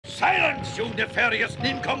Silence, you nefarious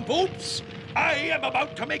nincompoops! I am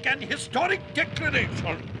about to make an historic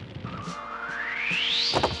declaration.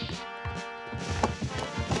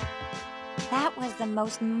 That was the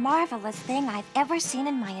most marvelous thing I've ever seen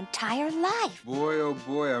in my entire life. Boy, oh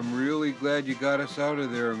boy, I'm really glad you got us out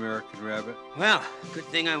of there, American Rabbit. Well, good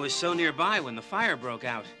thing I was so nearby when the fire broke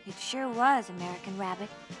out. It sure was, American Rabbit.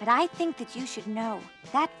 But I think that you should know,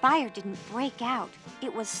 that fire didn't break out.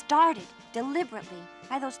 It was started, deliberately,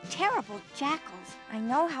 by those terrible jackals. I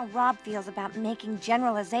know how Rob feels about making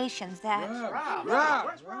generalizations that...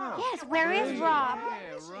 Rob! Yes, where is Rob?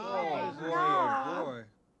 Oh, boy, oh, boy.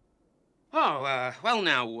 Oh, well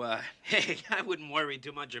now, hey, I wouldn't worry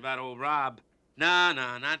too much about old Rob. No,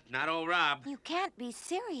 not old Rob. You can't be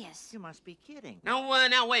serious. You must be kidding. No,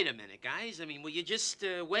 now wait a minute, guys. I mean, will you just,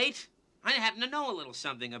 wait? I happen to know a little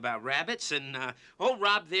something about rabbits, and, old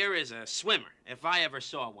Rob there is a swimmer, if I ever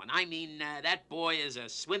saw one. I mean, that boy is a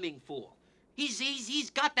swimming fool. He's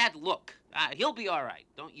got that look. He'll be all right,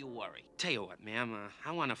 don't you worry. Tell you what, ma'am,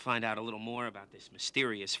 I want to find out a little more about this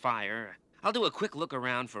mysterious fire. I'll do a quick look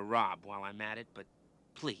around for Rob while I'm at it, but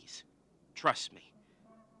please, trust me.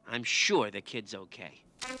 I'm sure the kid's okay.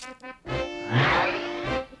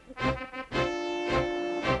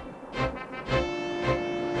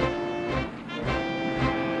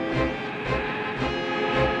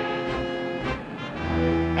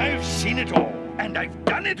 I've seen it all, and I've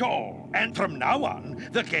done it all. And from now on,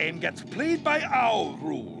 the game gets played by our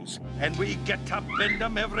rules, and we get to bend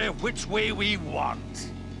them every which way we want.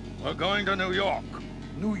 We're going to New York.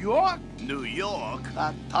 New York? New York?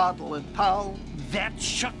 That toddling town? That's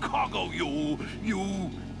Chicago, you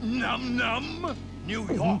num-num. New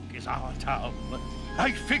York is our town.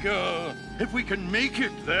 I figure if we can make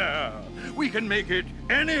it there, we can make it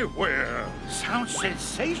anywhere. Sounds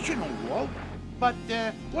sensational, Walt. But,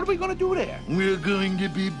 what are we gonna do there? We're going to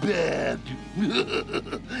be bad.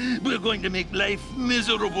 We're going to make life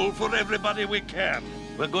miserable for everybody we can.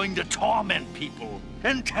 We're going to torment people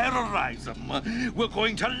and terrorize them. We're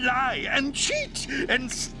going to lie and cheat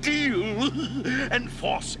and steal and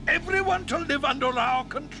force everyone to live under our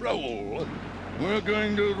control. We're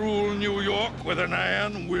going to rule New York with an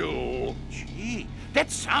iron will. Gee,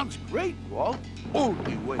 that sounds great, Walt.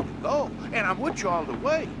 Only way to go. And I'm with you all the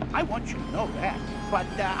way. I want you to know that. But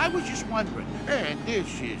I was just wondering, and this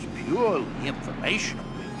is purely informational,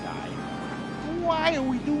 big guy. Why are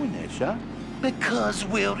we doing this, huh? Because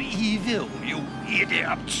we're evil, you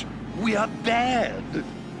idiot. We are bad.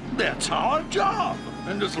 That's our job.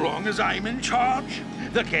 And as long as I'm in charge,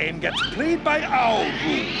 the game gets played by our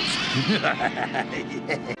rules.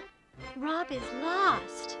 Rob is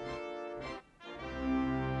lost.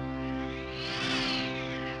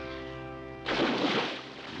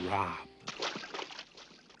 Rob.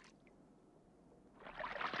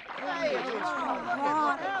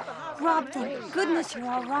 Rob, thank goodness you're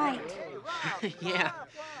all right. Yeah.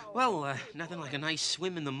 Well, nothing like a nice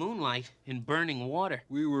swim in the moonlight in burning water.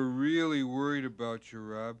 We were really worried about you,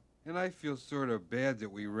 Rob. And I feel sort of bad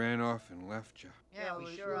that we ran off and left you. Yeah,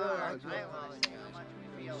 we sure are.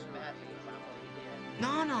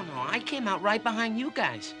 No. I came out right behind you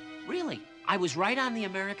guys. Really. I was right on the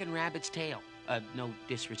American Rabbit's tail. No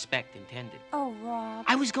disrespect intended. Oh, Rob.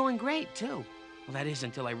 I was going great, too. Well, that is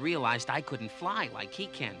until I realized I couldn't fly like he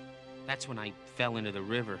can. That's when I fell into the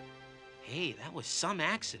river. Hey, that was some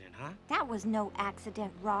accident, huh? That was no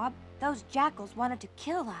accident, Rob. Those jackals wanted to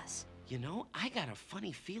kill us. You know, I got a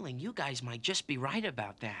funny feeling you guys might just be right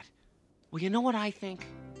about that. Well, you know what I think?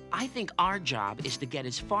 I think our job is to get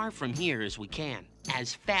as far from here as we can,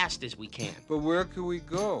 as fast as we can. But where can we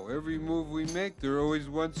go? Every move we make, they're always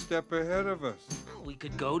one step ahead of us. Well, we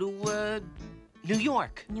could go to, New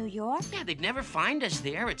York. New York? Yeah, they'd never find us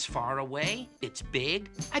there. It's far away. It's big.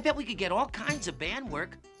 I bet we could get all kinds of band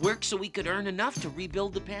work so we could earn enough to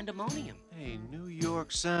rebuild the pandemonium. Hey, New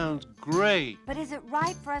York sounds great. But is it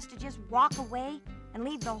right for us to just walk away and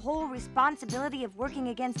leave the whole responsibility of working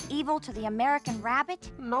against evil to the American Rabbit?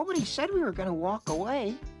 Nobody said we were gonna walk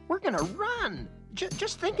away. We're gonna run.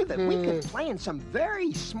 Just think of it. We could play in some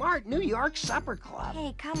very smart New York supper club.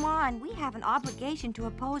 Hey, come on. We have an obligation to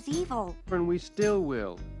oppose evil. And we still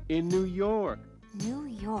will. In New York. New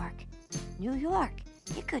York. New York.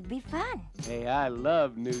 It could be fun. Hey, I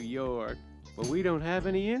love New York. But we don't have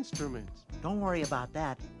any instruments. Don't worry about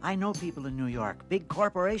that. I know people in New York, big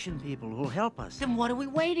corporation people who'll help us. Then what are we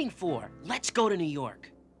waiting for? Let's go to New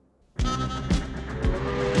York.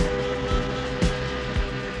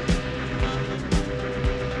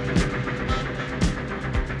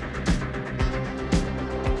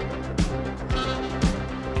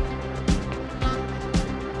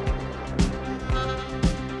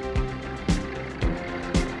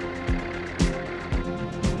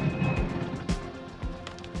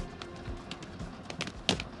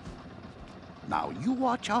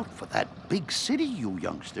 watch out for that big city, you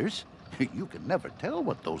youngsters. You can never tell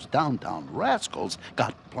what those downtown rascals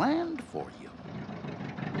got planned for you.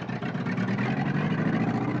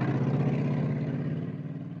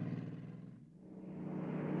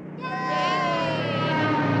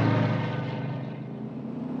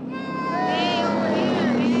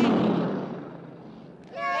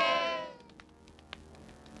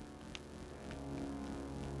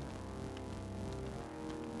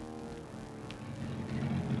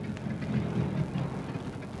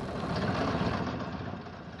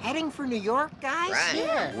 Heading for New York, guys? Right.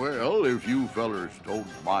 Yeah. Well, if you fellers don't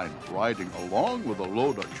mind riding along with a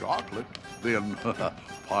load of chocolate, then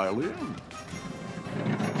pile in.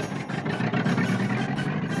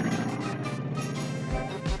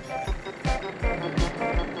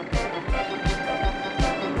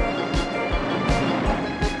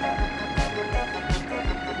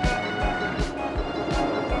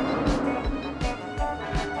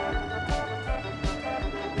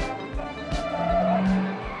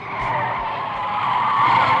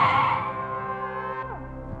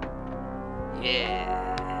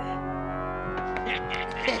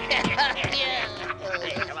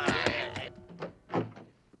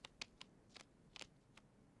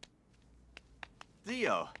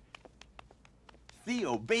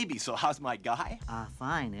 Theo, baby, so how's my guy?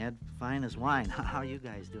 Fine, Ed. Fine as wine. How are you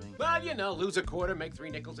guys doing? Well, you know, lose a quarter, make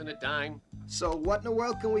 3 nickels and a dime. So what in the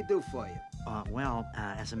world can we do for you? Well,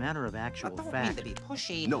 as a matter of actual fact... to be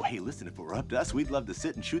pushy. No, hey, listen, if it were up to us, we'd love to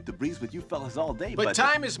sit and shoot the breeze with you fellas all day, But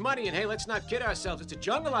time is money, and hey, let's not kid ourselves. It's a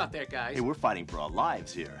jungle out there, guys. Hey, we're fighting for our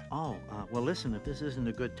lives here. Oh, well, listen, if this isn't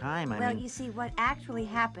a good time, I Well, mean... you see, what actually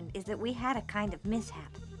happened is that we had a kind of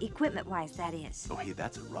mishap. Equipment-wise, that is. Oh, hey,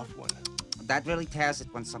 that's a rough one. That really tears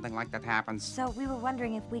it when something like that happens. So we were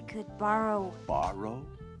wondering if we could borrow... Borrow?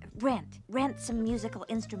 Rent some musical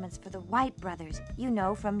instruments for the White brothers, you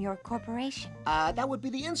know, from your corporation. That would be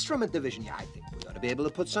the instrument division. Yeah, I think we ought to be able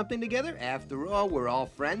to put something together. After all, we're all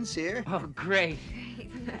friends here. Oh, great.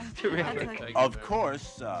 That's terrific. Of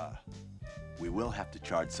course, we will have to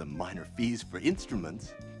charge some minor fees for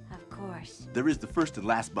instruments. Of course. There is the first and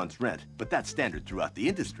last month's rent, but that's standard throughout the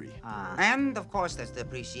industry. And, of course, there's the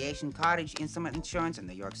appreciation, cottage, instrument insurance, and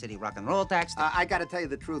New York City rock and roll tax. I gotta tell you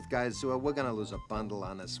the truth, guys. We're gonna lose a bundle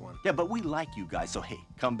on this one. Yeah, but we like you guys, so hey,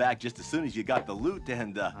 come back just as soon as you got the loot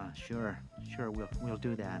and, Sure, we'll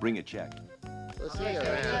do that. bring a check. We'll see you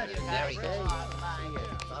around. Very good.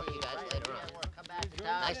 Talk to you guys later on.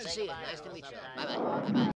 Nice to see you. Nice to meet you. Bye-bye. Bye-bye.